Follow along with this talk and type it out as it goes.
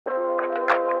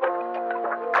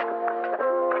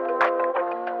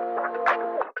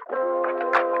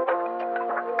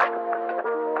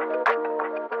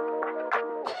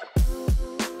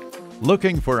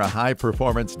Looking for a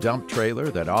high-performance dump trailer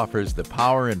that offers the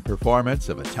power and performance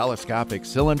of a telescopic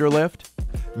cylinder lift?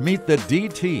 Meet the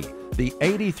DT, the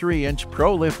 83-inch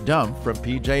Pro Lift dump from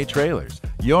PJ Trailers.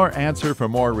 Your answer for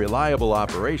more reliable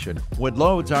operation when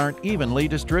loads aren't evenly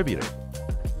distributed.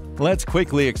 Let's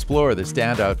quickly explore the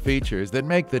standout features that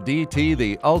make the DT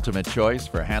the ultimate choice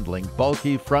for handling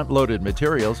bulky front-loaded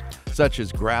materials such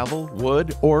as gravel,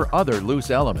 wood, or other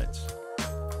loose elements.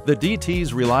 The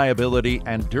DT's reliability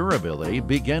and durability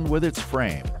begin with its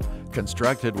frame.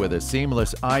 Constructed with a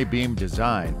seamless I-beam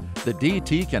design, the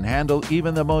DT can handle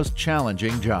even the most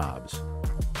challenging jobs.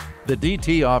 The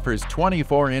DT offers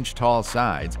 24-inch tall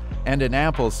sides and an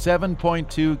ample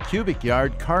 7.2 cubic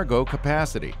yard cargo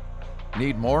capacity.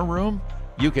 Need more room?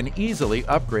 You can easily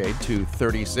upgrade to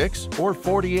 36 or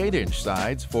 48-inch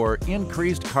sides for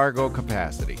increased cargo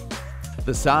capacity.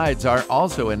 The sides are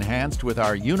also enhanced with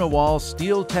our Uniwall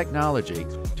steel technology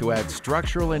to add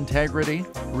structural integrity,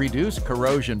 reduce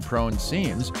corrosion-prone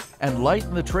seams, and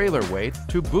lighten the trailer weight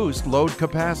to boost load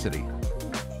capacity.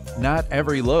 Not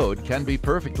every load can be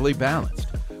perfectly balanced.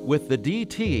 With the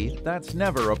DT, that's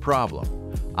never a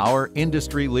problem. Our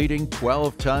industry-leading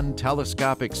 12-ton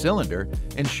telescopic cylinder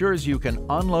ensures you can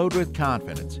unload with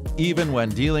confidence, even when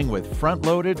dealing with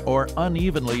front-loaded or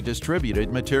unevenly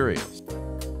distributed materials.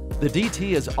 The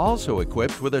DT is also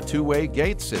equipped with a two-way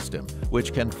gate system,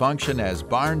 which can function as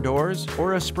barn doors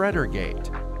or a spreader gate.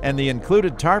 And the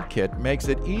included tarp kit makes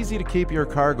it easy to keep your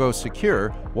cargo secure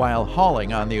while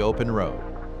hauling on the open road.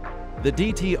 The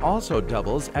DT also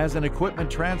doubles as an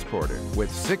equipment transporter with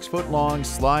 6-foot-long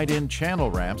slide-in channel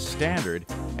ramps standard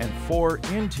and 4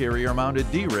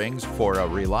 interior-mounted D-rings for a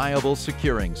reliable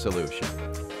securing solution.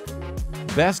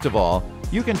 Best of all,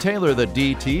 you can tailor the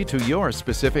DT to your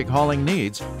specific hauling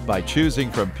needs by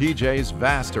choosing from PJ's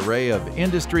vast array of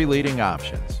industry-leading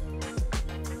options.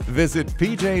 Visit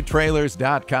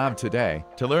pjtrailers.com today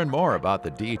to learn more about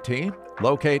the DT,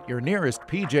 locate your nearest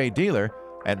PJ dealer,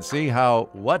 and see how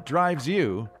what drives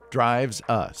you drives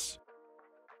us.